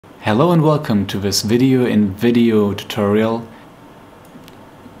Hello and welcome to this video-in-video tutorial.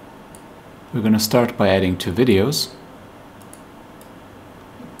 We're going to start by adding two videos.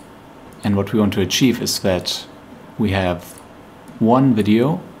 And what we want to achieve is that we have one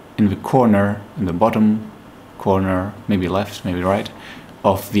video in the corner, in the bottom corner, maybe left, maybe right,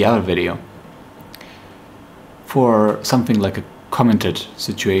 of the other video, for something like a commented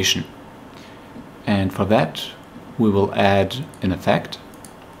situation. And for that we will add an effect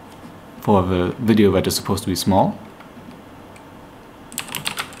for the video that is supposed to be small.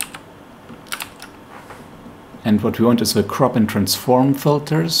 And what we want is the crop and transform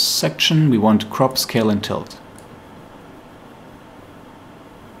filters section. We want crop, scale and tilt.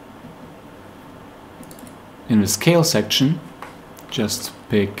 In the scale section, just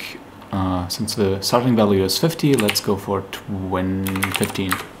pick, since the starting value is 50, let's go for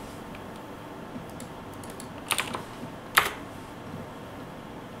 15.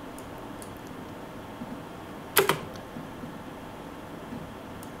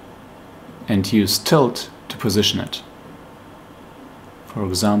 And use tilt to position it. For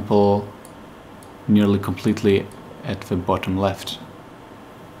example, nearly completely at the bottom left.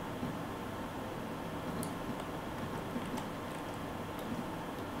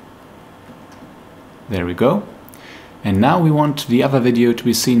 There we go. And now we want the other video to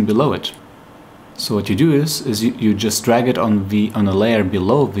be seen below it. So what you do is you just drag it on a layer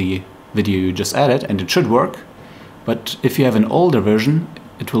below the video you just added, and it should work. But if you have an older version,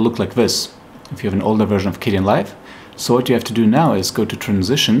 it will look like this. If you have an older version of Kdenlive. So what you have to do now is go to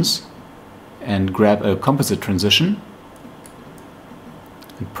transitions and grab a composite transition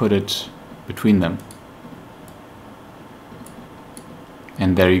and put it between them.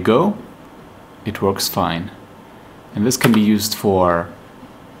 And there you go. It works fine. And this can be used for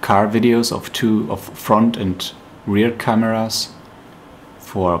car videos of front and rear cameras,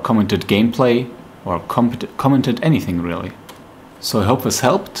 for commented gameplay, or commented anything really. So I hope this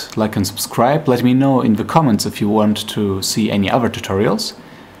helped. Like and subscribe. Let me know in the comments if you want to see any other tutorials,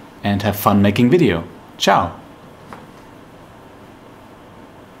 and have fun making video. Ciao!